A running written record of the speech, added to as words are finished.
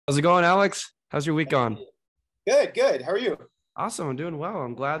How's it going, Alex? How's your week going? Good, good. How are you? Awesome. I'm doing well.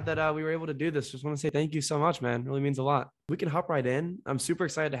 I'm glad that we were able to do this. Just want to say thank you so much, man. It really means a lot. We can hop right in. I'm super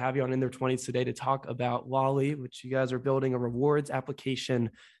excited to have you on In Their 20s today to talk about Lolli, which you guys are building a rewards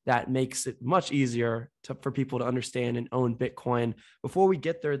application that makes it much easier for people to understand and own Bitcoin. Before we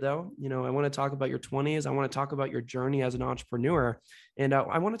get there, though, I want to talk about your 20s. I want to talk about your journey as an entrepreneur. And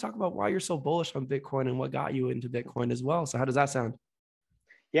I want to talk about why you're so bullish on Bitcoin and what got you into Bitcoin as well. So, how does that sound?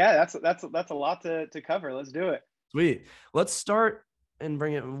 Yeah, that's a lot to cover. Let's do it. Sweet. Let's start and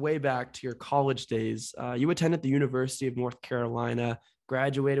bring it way back to your college days. You attended the University of North Carolina,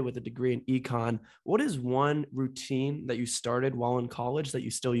 graduated with a degree in econ. What is one routine that you started while in college that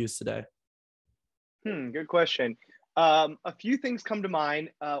you still use today? Good question. A few things come to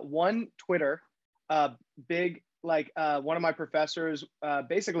mind. One, Twitter. Big one of my professors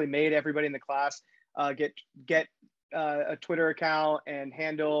basically made everybody in the class get a Twitter account and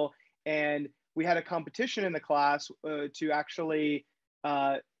handle, and we had a competition in the class to actually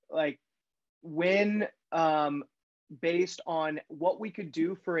like win based on what we could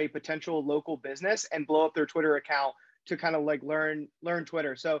do for a potential local business and blow up their Twitter account to kind of like learn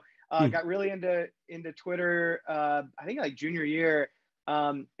Twitter. So Hmm. got really into Twitter. I think like junior year,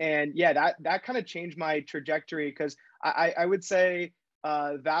 and yeah, that kind of changed my trajectory because I would say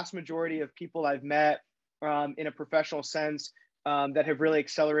vast majority of people I've met in a professional sense that have really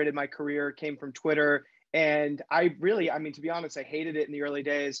accelerated my career came from Twitter. And I mean, to be honest, I hated it in the early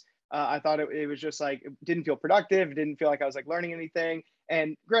days. I thought it was just like, it didn't feel productive. It didn't feel like I was like learning anything.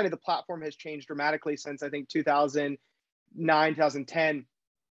 And granted, the platform has changed dramatically since I think 2009, 2010.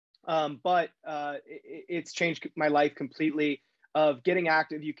 But it's changed my life completely of getting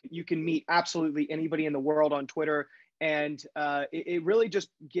active. You can meet absolutely anybody in the world on Twitter. And it really just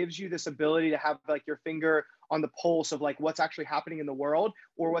gives you this ability to have like your finger on the pulse of like what's actually happening in the world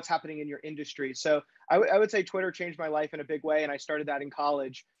or what's happening in your industry. So I would say Twitter changed my life in a big way. And I started that in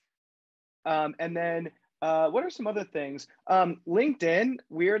college. And then what are some other things? LinkedIn,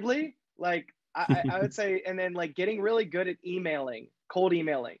 weirdly, like I would say, and then like getting really good at emailing, cold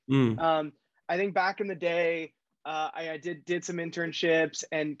emailing. Mm. Um, I think back in the day, I did some internships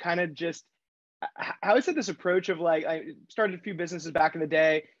and kind of just I would say this approach of like I started a few businesses back in the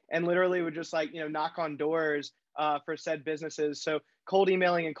day and literally would just like knock on doors for said businesses. So cold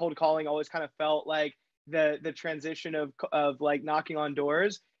emailing and cold calling always kind of felt like the transition of like knocking on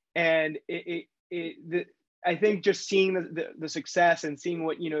doors, and I think just seeing the success and seeing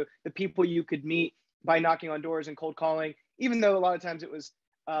what the people you could meet by knocking on doors and cold calling, even though a lot of times it was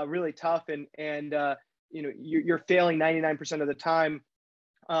really tough and you're failing 99% of the time.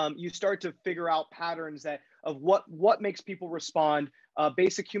 You start to figure out patterns that of what makes people respond,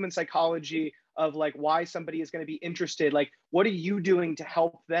 basic human psychology of like why somebody is going to be interested, like what are you doing to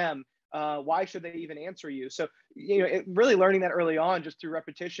help them, why should they even answer you. So really learning that early on just through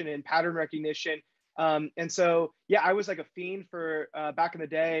repetition and pattern recognition. And so yeah, I was like a fiend for back in the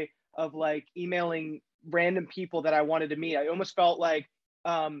day of like emailing random people that I wanted to meet. I almost felt like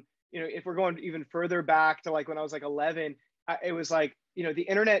if we're going even further back to like when I was like 11, it was like the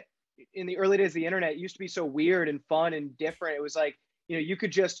internet in the early days of the internet used to be so weird and fun and different. It was like you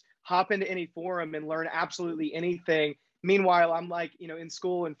could just hop into any forum and learn absolutely anything. Meanwhile, I'm like in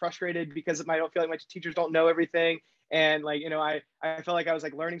school and frustrated because I don't feel like my teachers don't know everything. And like I felt like I was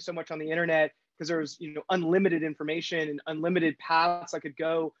like learning so much on the internet because there was unlimited information and unlimited paths I could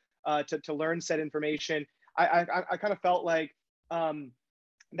go to learn said information. I kind of felt like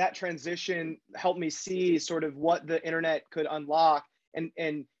that transition helped me see sort of what the internet could unlock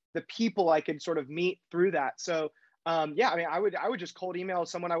and the people I could sort of meet through that. So yeah, I mean, I would just cold email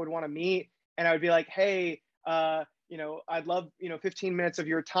someone I would want to meet, and I would be like, hey, I'd love 15 minutes of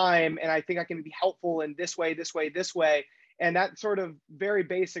your time, and I think I can be helpful in this way, this way, this way, and that sort of very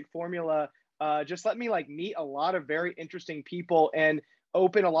basic formula just let me like meet a lot of very interesting people and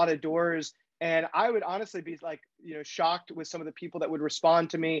open a lot of doors. And I would honestly be like, shocked with some of the people that would respond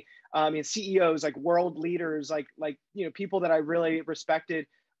to me. And CEOs, like world leaders, like people that I really respected,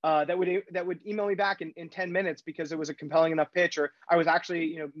 that would email me back in 10 minutes because it was a compelling enough pitch, or I was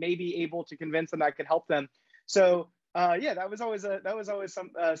actually, maybe able to convince them that I could help them. So yeah, that was always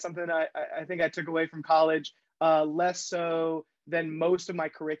something I think I took away from college, less so than most of my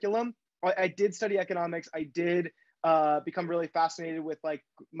curriculum. I did study economics. I did become really fascinated with like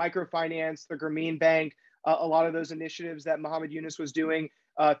microfinance, the Grameen Bank, a lot of those initiatives that Muhammad Yunus was doing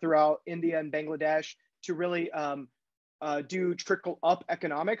throughout India and Bangladesh to really do trickle up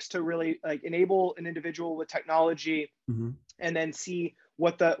economics to really like enable an individual with technology, Mhm. and then see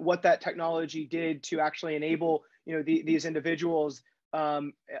what that technology did to actually enable these individuals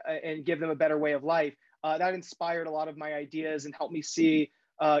and give them a better way of life. That inspired a lot of my ideas and helped me see,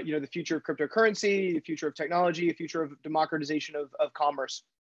 the future of cryptocurrency, the future of technology, the future of democratization of commerce.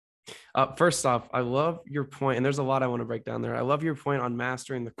 First off, I love your point, and there's a lot I want to break down there. I love your point on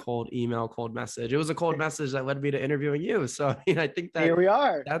mastering the cold email, cold message. It was a cold message that led me to interviewing you. So, I mean, I think that Here we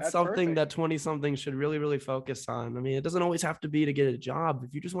are. that's That's something perfect. that 20 something should really, really focus on. I mean, it doesn't always have to be to get a job.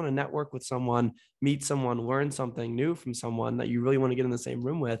 If you just want to network with someone, meet someone, learn something new from someone that you really want to get in the same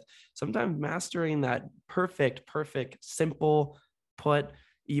room with, sometimes mastering that perfect, simple put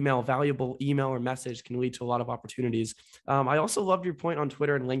valuable email or message can lead to a lot of opportunities. I also loved your point on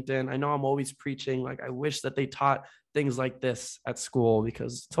Twitter and LinkedIn. I know I'm always preaching, like, I wish that they taught things like this at school,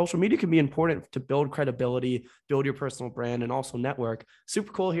 because social media can be important to build credibility, build your personal brand, and also network.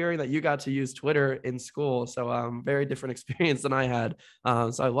 Super cool hearing that you got to use Twitter in school. So very different experience than I had.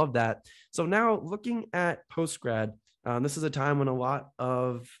 So I love that. So now looking at post-grad, this is a time when a lot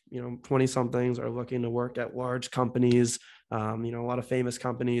of 20 somethings are looking to work at large companies, a lot of famous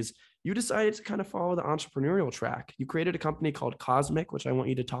companies. You decided to kind of follow the entrepreneurial track. You created a company called Cosmic, which I want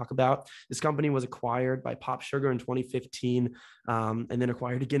you to talk about. This company was acquired by Pop Sugar in 2015, and then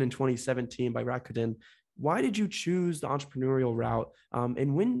acquired again in 2017 by Rakuten. Why did you choose the entrepreneurial route?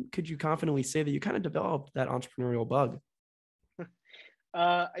 And when could you confidently say that you kind of developed that entrepreneurial bug?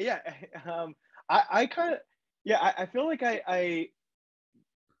 Yeah. I kind of, yeah, I feel like I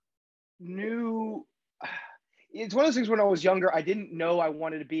knew. It's one of those things. When I was younger, I didn't know I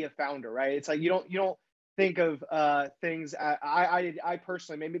wanted to be a founder, right? It's like you don't think of things. I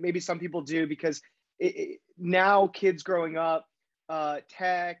personally, maybe some people do, because now kids growing up,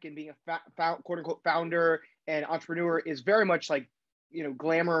 tech and being a quote unquote founder and entrepreneur is very much like,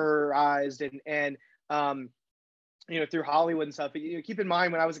 glamorized and through Hollywood and stuff. But, keep in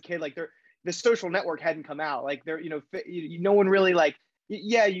mind, when I was a kid, like, the social network hadn't come out. Like, no one really, like,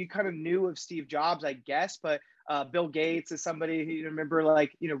 yeah, you kind of knew of Steve Jobs, I guess, but Bill Gates is somebody who you remember,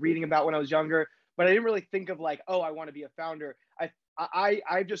 like, reading about when I was younger. But I didn't really think of, like, oh, I want to be a founder.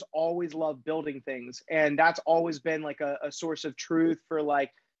 I just always loved building things, and that's always been like a source of truth for,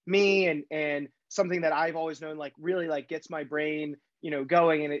 like, me, and something that I've always known, like, really, like, gets my brain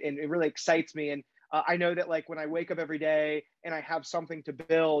going, and it really excites me. And I know that, like, when I wake up every day and I have something to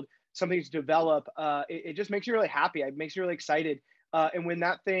build, something to develop, it just makes you really happy. It makes you really excited. And when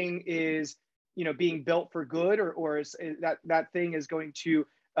that thing is, being built for good, or is that thing is going to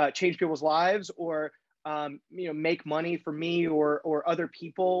change people's lives, or make money for me, or other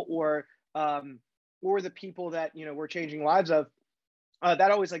people, or the people that we're changing lives of,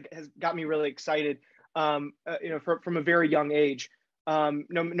 that always, like, has got me really excited. From a very young age.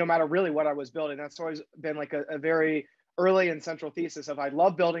 No matter really what I was building, that's always been like a very early and central thesis of, I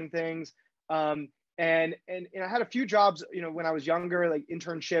love building things. And I had a few jobs, when I was younger, like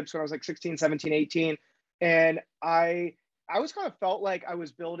internships when I was like 16, 17, 18. And I always kind of felt like I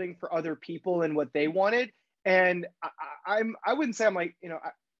was building for other people and what they wanted. And I wouldn't say I'm like,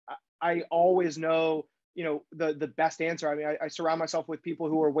 I always know, the best answer. I mean, I surround myself with people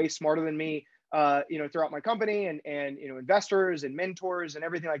who are way smarter than me, throughout my company, and investors and mentors and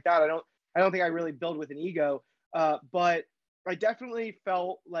everything like that. I don't think I really build with an ego, but I definitely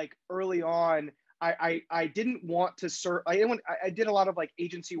felt like early on, I didn't want to serve. I did a lot of, like,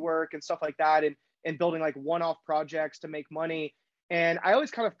 agency work and stuff like that, and building, like, one-off projects to make money. And I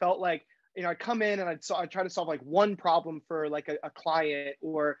always kind of felt like, I'd come in and I'd try to solve, like, one problem for, like, a client,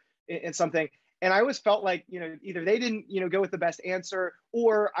 or in something. And I always felt like, either they didn't, go with the best answer,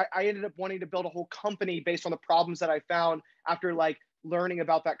 or I ended up wanting to build a whole company based on the problems that I found after, like, learning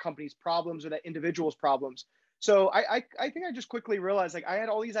about that company's problems or that individual's problems. So I think I just quickly realized, like, I had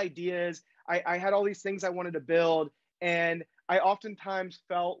all these ideas, I had all these things I wanted to build, and I oftentimes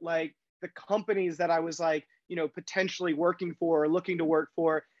felt like the companies that I was, like, potentially working for or looking to work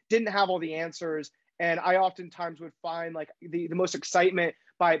for didn't have all the answers. And I oftentimes would find, like, the most excitement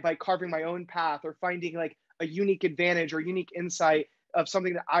by carving my own path, or finding, like, a unique advantage or unique insight of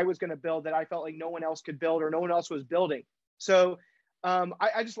something that I was going to build that I felt like no one else could build, or no one else was building. So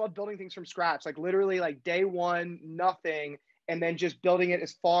I just love building things from scratch, like, literally, like, day one, nothing, and then just building it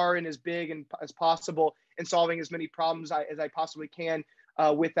as far and as big and as possible, and solving as many problems as I possibly can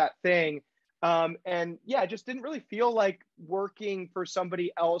with that thing. And yeah, I just didn't really feel like working for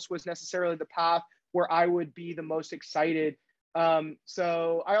somebody else was necessarily the path where I would be the most excited.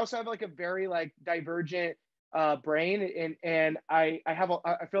 So I also have, like, a very, like, divergent brain, and I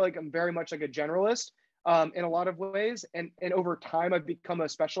feel like I'm very much like a generalist in a lot of ways, and over time I've become a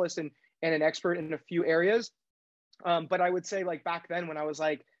specialist and an expert in a few areas. But I would say, like, back then when I was,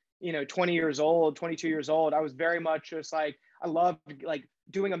 like, 20 years old, 22 years old, I was very much just like, I love like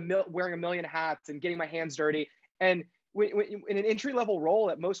wearing a million hats and getting my hands dirty. And in an entry level role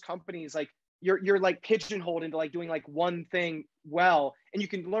at most companies, like you're like pigeonholed into like doing like one thing well, and you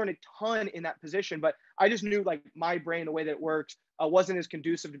can learn a ton in that position. But I just knew like my brain, the way that it works, wasn't as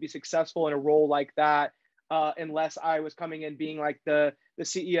conducive to be successful in a role like that, unless I was coming in being like the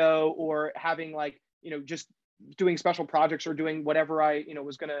CEO, or having like, just doing special projects or doing whatever I,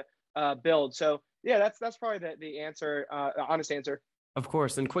 was going to build. So yeah, that's probably the answer, the honest answer. Of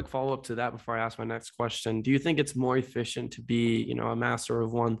course. And quick follow up to that before I ask my next question. Do you think it's more efficient to be, a master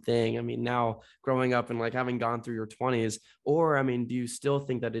of one thing? I mean, now growing up and like having gone through your 20s, or I mean, do you still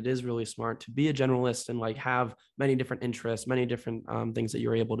think that it is really smart to be a generalist and like have many different interests, many different things that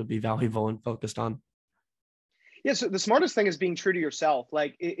you're able to be valuable and focused on? Yeah. So the smartest thing is being true to yourself.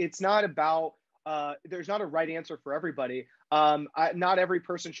 Like it's not about, there's not a right answer for everybody. Not every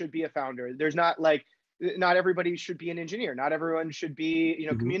person should be a founder. There's not everybody should be an engineer. Not everyone should be,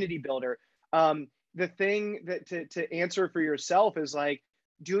 Hmm. community builder. The thing that to answer for yourself is like,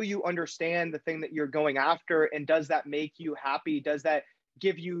 do you understand the thing that you're going after? And does that make you happy? Does that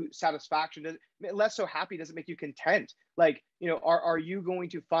give you satisfaction? Less so happy, does it make you content? Like, are you going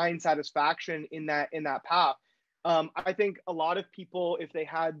to find satisfaction in that path? I think a lot of people, if they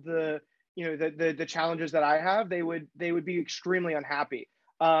had the challenges that I have, they would be extremely unhappy.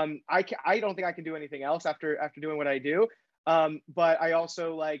 I don't think I can do anything else after doing what I do. But I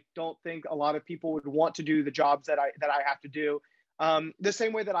also like don't think a lot of people would want to do the jobs that I have to do. The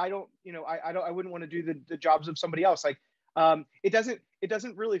same way that I wouldn't want to do the jobs of somebody else. Like it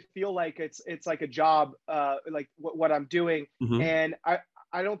doesn't really feel like it's like a job, like what I'm doing. Hmm. And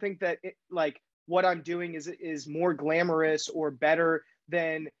I don't think that like what I'm doing is more glamorous or better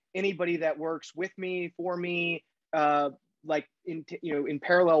than anybody that works with me, for me, like in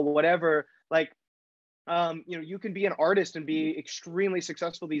parallel, whatever. Like you can be an artist and be extremely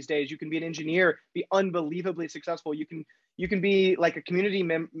successful these days. You can be an engineer, be unbelievably successful. You can be like a community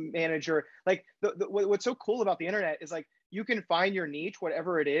manager. Like what's so cool about the internet is like you can find your niche,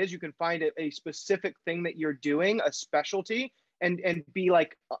 whatever it is. You can find a specific thing that you're doing, a specialty, and be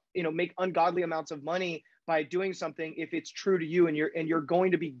like make ungodly amounts of money by doing something if it's true to you, and you're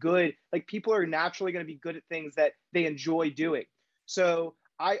going to be good. Like people are naturally going to be good at things that they enjoy doing. So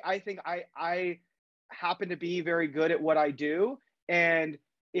I think I happen to be very good at what I do, and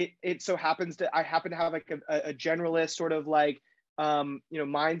it so happens that I happen to have like a generalist sort of like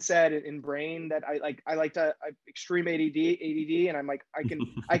mindset and brain that I like to extreme ADD, and I'm like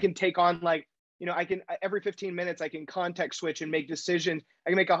I can take on like I can every 15 minutes I can context switch and make decisions. I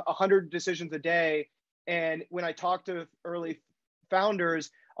can make 100 decisions a day. And when I talk to early founders,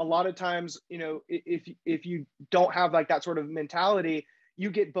 a lot of times, if you don't have like that sort of mentality,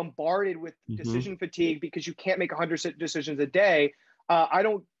 you get bombarded with Hmm. decision fatigue because you can't make 100 decisions a day. I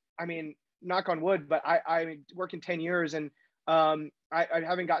don't, I mean, knock on wood, but I work in 10 years, and I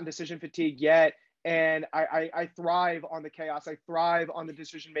haven't gotten decision fatigue yet. And I thrive on the chaos. I thrive on the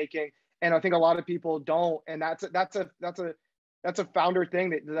decision making. And I think a lot of people don't. And that's a founder thing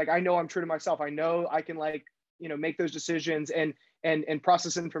that like, I know I'm true to myself. I know I can like, make those decisions and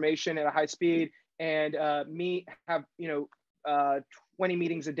process information at a high speed, and have, 20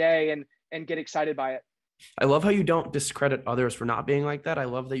 meetings a day and get excited by it. I love how you don't discredit others for not being like that. I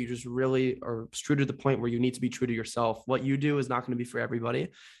love that you just really are true to the point where you need to be true to yourself. What you do is not going to be for everybody.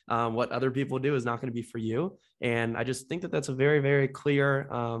 What other people do is not going to be for you. And I just think that that's a very, very clear,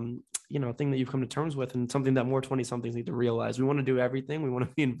 thing that you've come to terms with, and something that more 20 somethings need to realize. We want to do everything. We want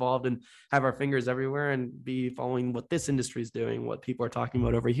to be involved and have our fingers everywhere and be following what this industry is doing, what people are talking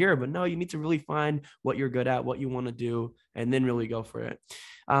about over here. But no, you need to really find what you're good at, what you want to do, and then really go for it.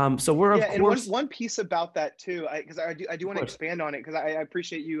 So we're, Yeah, of and one course, one piece about that too, because I do of want to course. expand on it, because I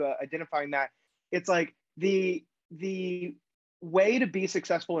appreciate you identifying that. It's like the way to be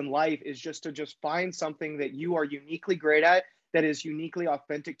successful in life is just find something that you are uniquely great at, that is uniquely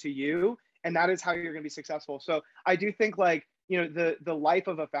authentic to you, and that is how you're going to be successful. So I do think like the life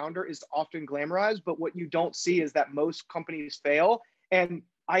of a founder is often glamorized, but what you don't see is that most companies fail. And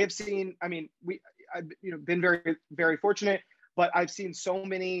I have seen, I mean, I've been very very fortunate, but I've seen so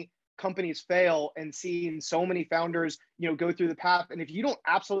many companies fail and seen so many founders, go through the path. And if you don't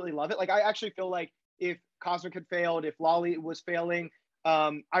absolutely love it, like I actually feel like if Cosmic had failed, if Lolli was failing,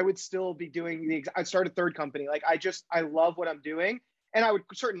 I would still be doing I'd start a third company. Like I love what I'm doing. And I would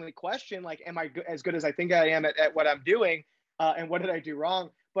certainly question, like, am I as good as I think I am at what I'm doing? And what did I do wrong?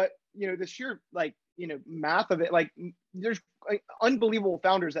 But, the sheer like, math of it, like there's like, unbelievable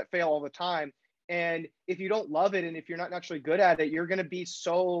founders that fail all the time. And if you don't love it, and if you're not naturally good at it, you're going to be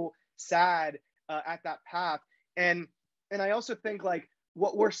so sad at that path. And And I also think like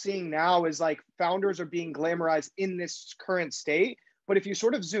what we're seeing now is like founders are being glamorized in this current state. But if you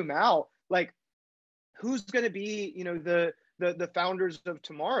sort of zoom out, like who's going to be, the founders of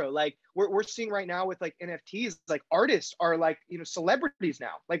tomorrow? Like we're seeing right now with like NFTs, like artists are like, celebrities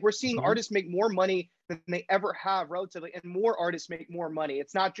now. Like we're seeing Mhm. artists make more money than they ever have relatively, and more artists make more money.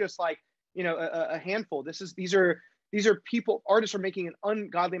 It's not just like, a handful. These are people, artists are making an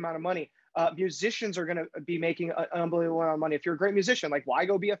ungodly amount of money. Musicians are going to be making an unbelievable amount of money. If you're a great musician, like why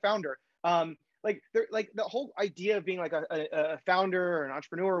go be a founder? Like the whole idea of being like a founder or an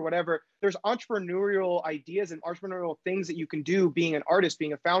entrepreneur or whatever, there's entrepreneurial ideas and entrepreneurial things that you can do being an artist,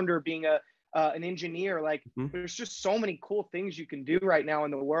 being a founder, being an engineer. Like Mhm. there's just so many cool things you can do right now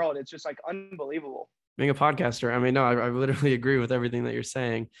in the world. It's just like unbelievable. Being a podcaster. I mean, no, I literally agree with everything that you're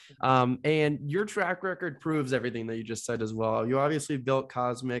saying. And your track record proves everything that you just said as well. You obviously built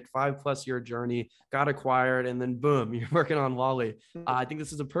Cosmic, 5+ year journey, got acquired, and then boom, you're working on Lolli. I think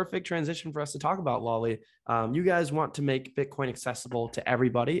this is a perfect transition for us to talk about Lolli. You guys want to make Bitcoin accessible to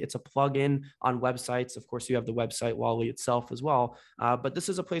everybody. It's a plugin on websites. Of course, you have the website Lolli itself as well. But this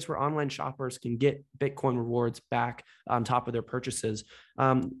is a place where online shoppers can get Bitcoin rewards back on top of their purchases.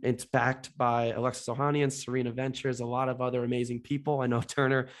 It's backed by Alexis Ohanian, Serena Ventures, a lot of other amazing people. I know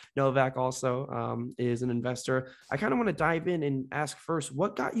Turner Novak also is an investor. I kind of want to dive in and ask first,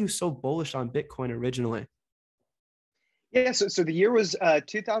 what got you so bullish on Bitcoin originally? Yeah, so the year was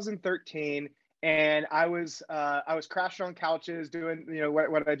 2013, and I was crashing on couches doing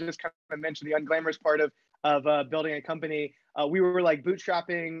what I just kind of mentioned, the unglamorous part of building a company. We were like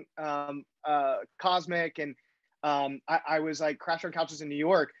bootstrapping Cosmic, and I was like crashing on couches in New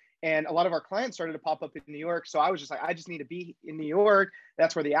York, and a lot of our clients started to pop up in New York. So I was just like, I just need to be in New York.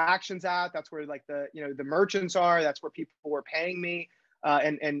 That's where the action's at. That's where like the merchants are. That's where people were paying me,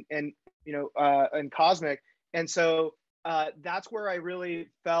 and Cosmic, and so. That's where I really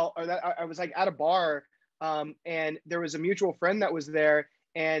felt, or that I was like at a bar, and there was a mutual friend that was there,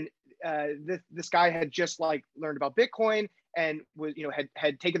 and this guy had just like learned about Bitcoin and was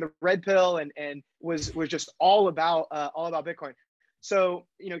had taken the red pill and was just all about Bitcoin. So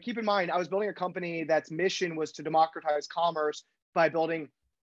keep in mind, I was building a company that's mission was to democratize commerce by building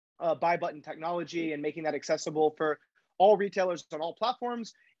buy button technology and making that accessible for all retailers on all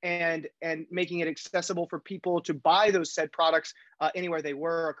platforms, and making it accessible for people to buy those said products anywhere they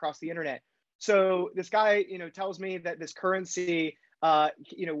were across the internet. So this guy, tells me that this currency,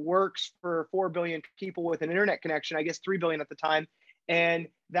 works for 4 billion people with an internet connection. I guess 3 billion at the time, and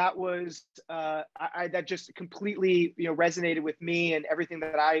that was that just completely resonated with me and everything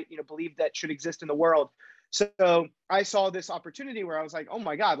that I believed that should exist in the world. So I saw this opportunity where I was like, oh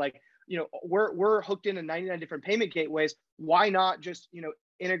my God, like we're hooked into 99 different payment gateways. Why not just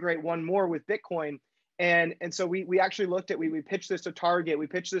integrate one more with Bitcoin? And so we actually looked at, we pitched this to Target, we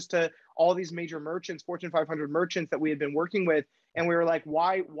pitched this to all these major merchants, Fortune 500 merchants that we had been working with, and we were like,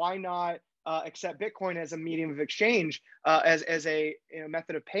 why not accept Bitcoin as a medium of exchange, as a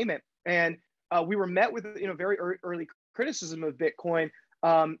method of payment? And we were met with very early criticism of Bitcoin,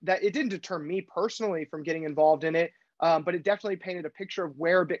 that it didn't deter me personally from getting involved in it, but it definitely painted a picture of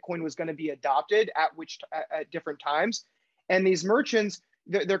where Bitcoin was going to be adopted at different times. And these merchants,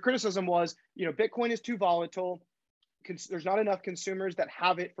 their criticism was, Bitcoin is too volatile. There's not enough consumers that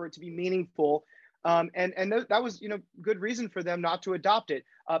have it for it to be meaningful. That was, good reason for them not to adopt it.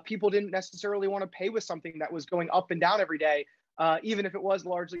 People didn't necessarily want to pay with something that was going up and down every day, even if it was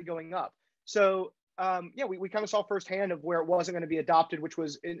largely going up. So we kind of saw firsthand of where it wasn't going to be adopted, which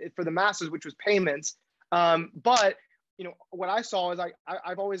was for the masses, which was payments. But what I saw is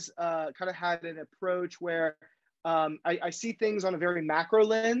I've always kind of had an approach where I see things on a very macro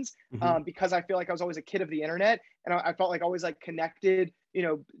lens, Mhm. because I feel like I was always a kid of the internet, and I felt like always like connected,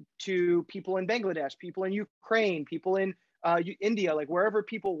 to people in Bangladesh, people in Ukraine, people in India, like wherever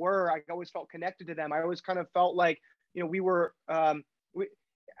people were, I always felt connected to them. I always kind of felt like we were.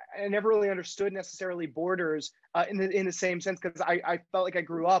 I never really understood necessarily borders in the same sense, because I felt like I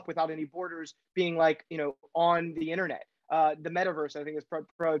grew up without any borders being like on the internet. The metaverse, I think, is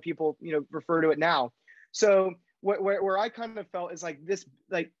probably people refer to it now. So where I kind of felt is like this,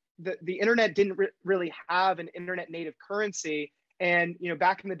 like the internet didn't really have an internet native currency. And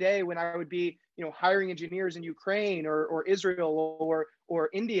back in the day when I would be hiring engineers in Ukraine or Israel or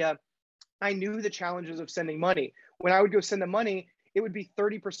India, I knew the challenges of sending money. When I would go send them money, it would be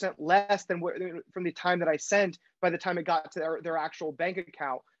 30% less than from the time that I sent by the time it got to their actual bank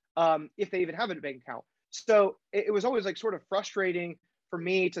account, if they even have a bank account. So it was always like sort of frustrating for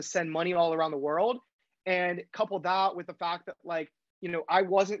me to send money all around the world, and couple that with the fact that I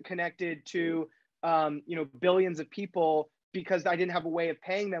wasn't connected to billions of people because I didn't have a way of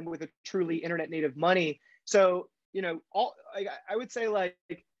paying them with a truly internet native money. So, I would say like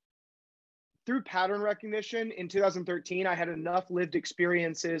through pattern recognition in 2013, I had enough lived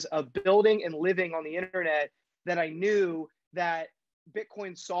experiences of building and living on the internet that I knew that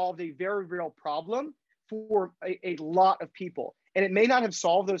Bitcoin solved a very real problem for a lot of people. And it may not have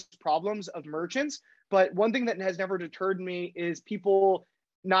solved those problems of merchants, but one thing that has never deterred me is people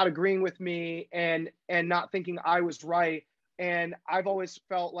not agreeing with me and not thinking I was right. And I've always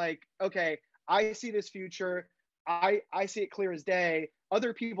felt like, okay, I see this future. I see it clear as day.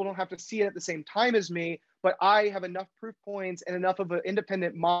 Other people don't have to see it at the same time as me, but I have enough proof points and enough of an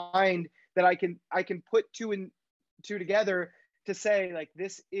independent mind that I can put two and two together to say like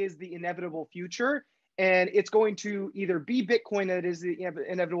this is the inevitable future, and it's going to either be Bitcoin that is the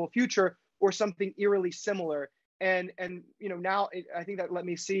inevitable future or something eerily similar. And now I think that let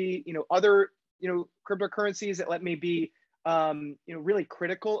me see other cryptocurrencies that let me be really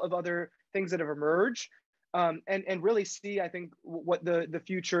critical of other things that have emerged. And really see, I think, what the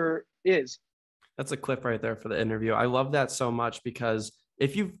future is. That's a clip right there for the interview. I love that so much because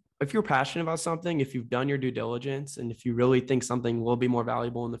if you're passionate about something, if you've done your due diligence, and if you really think something will be more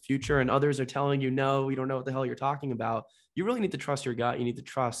valuable in the future, and others are telling you, no, you don't know what the hell you're talking about, you really need to trust your gut. You need to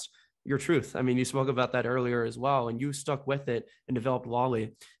trust your truth. I mean, you spoke about that earlier as well, and you stuck with it and developed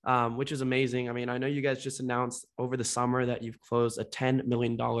Lolli, which is amazing. I mean, I know you guys just announced over the summer that you've closed a $10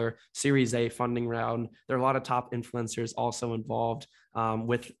 million Series A funding round. There are a lot of top influencers also involved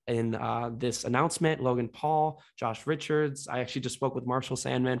within this announcement. Logan Paul, Josh Richards. I actually just spoke with Marshall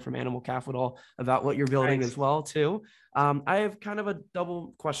Sandman from Animal Capital about what you're building Nice. as well too. I have kind of a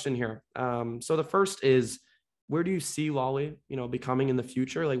double question here. So the first is, where do you see Lolli, becoming in the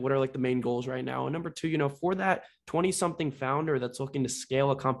future? Like, what are like the main goals right now? And number two, for that 20-something founder that's looking to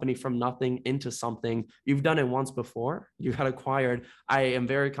scale a company from nothing into something, you've done it once before, you got acquired. I am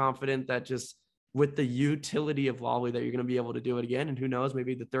very confident that just with the utility of Lolli that you're going to be able to do it again. And who knows,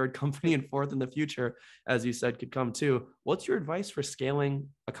 maybe the third company and fourth in the future, as you said, could come too. What's your advice for scaling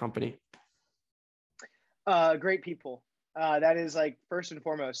a company? Great people. That is like first and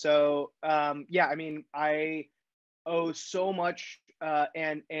foremost. So yeah, I mean, I owe so much,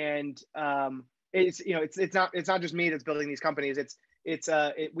 and it's not just me that's building these companies.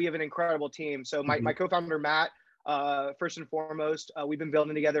 We have an incredible team. So my co-founder Matt, first and foremost, we've been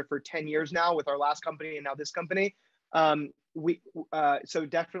building together for 10 years now with our last company and now this company. So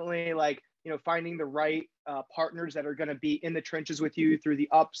definitely like finding the right partners that are going to be in the trenches with you through the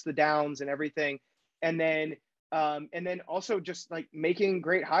ups, the downs, and everything, and then also just like making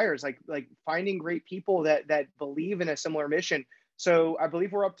great hires, like finding great people that believe in a similar mission. So I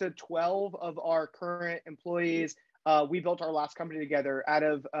believe we're up to 12 of our current employees. We built our last company together out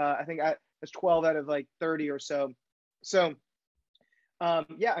of I think it's 12 out of like 30 or so. So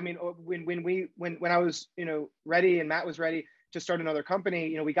yeah, I mean, when I was ready and Matt was ready to start another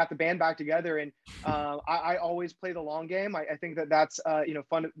company, we got the band back together, and I always play the long game. I think that's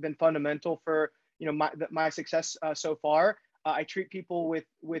been fundamental for my success so far. I treat people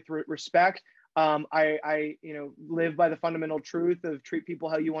with respect. I live by the fundamental truth of treat people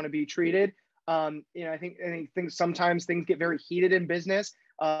how you want to be treated. I think sometimes things get very heated in business.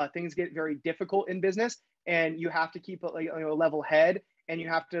 Things get very difficult in business, and you have to keep a level head, and you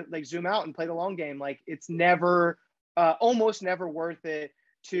have to like zoom out and play the long game. Like it's never, almost never worth it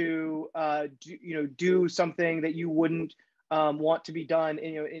to do something that you wouldn't want to be done.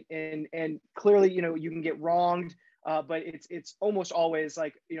 And clearly, you can get wronged, but it's almost always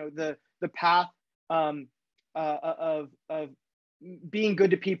like the path of being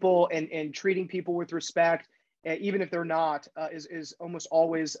good to people and treating people with respect, even if they're not, is almost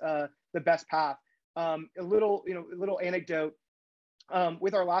always the best path. A little anecdote.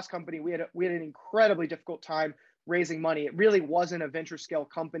 With our last company, we had an incredibly difficult time raising money. It really wasn't a venture scale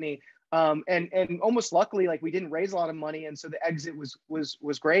company. And almost luckily, like we didn't raise a lot of money, and so the exit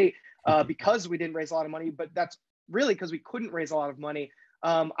was great because we didn't raise a lot of money. But that's really because we couldn't raise a lot of money.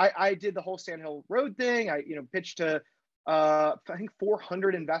 I did the whole Sand Hill Road thing. I pitched to I think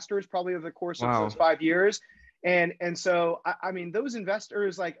 400 investors probably over the course of those 5 years, and so I mean those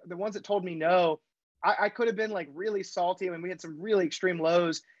investors, like the ones that told me no, I could have been like really salty. I mean, we had some really extreme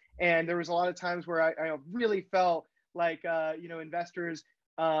lows, and there was a lot of times where I really felt like investors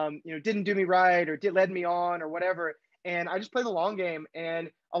didn't do me right or led me on or whatever. And I just play the long game.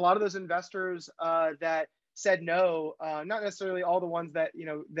 And a lot of those investors that said no, not necessarily all the ones that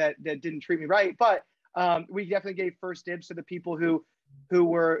that didn't treat me right, but we definitely gave first dibs to the people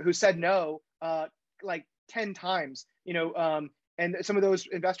who said no like 10 times, and some of those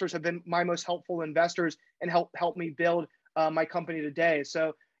investors have been my most helpful investors and help me build my company today.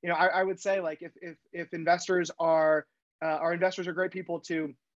 So, I would say, like, if investors are our investors are great people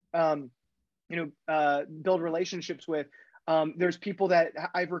to build relationships with. There's people that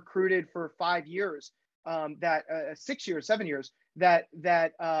I've recruited for 5 years, that 6 years, 7 years, that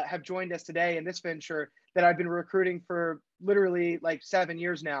have joined us today in this venture that I've been recruiting for literally like 7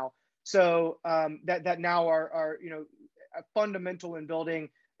 years now. So that now are fundamental in building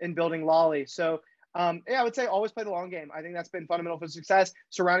Lolli. So yeah, I would say always play the long game. I think that's been fundamental for success.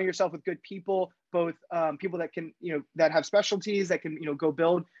 Surrounding yourself with good people, both people that can, that have specialties that can, go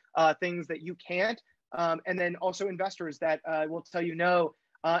build things that you can't, and then also investors that will tell you no,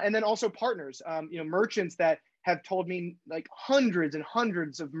 and then also partners, merchants that have told me, like hundreds and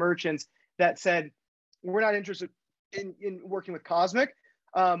hundreds of merchants that said, we're not interested in working with Cosmic.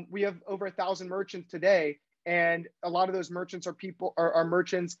 We have over 1,000 merchants today. And a lot of those merchants are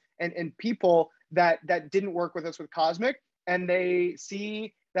merchants and people that didn't work with us with Cosmic, and they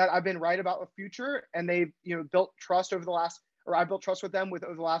see that I've been right about the future, and they've built trust I built trust with them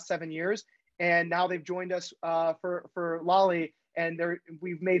over the last 7 years, and now they've joined us for Lolli, and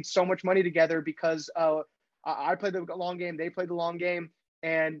we've made so much money together because I played the long game, they played the long game,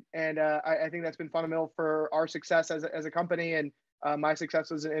 and I think that's been fundamental for our success as a company, and my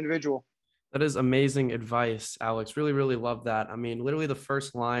success as an individual. That is amazing advice, Alex. Really, really love that. I mean, literally the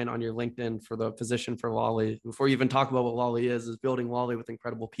first line on your LinkedIn for the position for Lolli, before you even talk about what Lolli is building Lolli with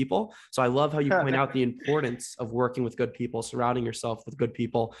incredible people. So I love how you point out the importance of working with good people, surrounding yourself with good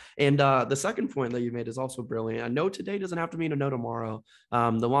people. And the second point that you made is also brilliant. A no today doesn't have to mean a no tomorrow.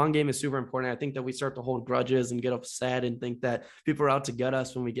 The long game is super important. I think that we start to hold grudges and get upset and think that people are out to get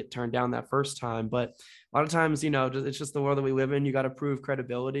us when we get turned down that first time. But a lot of times, it's just the world that we live in. You got to prove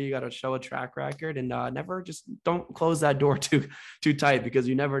credibility. You got to show a track record, and never just don't close that door too tight, because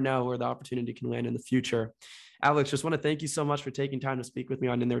you never know where the opportunity can land in the future. Alex, just want to thank you so much for taking time to speak with me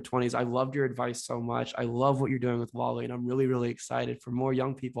on In Their 20s. I loved your advice so much. I love what you're doing with Lolli, and I'm really, really excited for more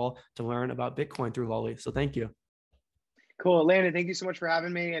young people to learn about Bitcoin through Lolli. So thank you. Cool. Landon, thank you so much for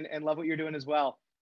having me, and love what you're doing as well.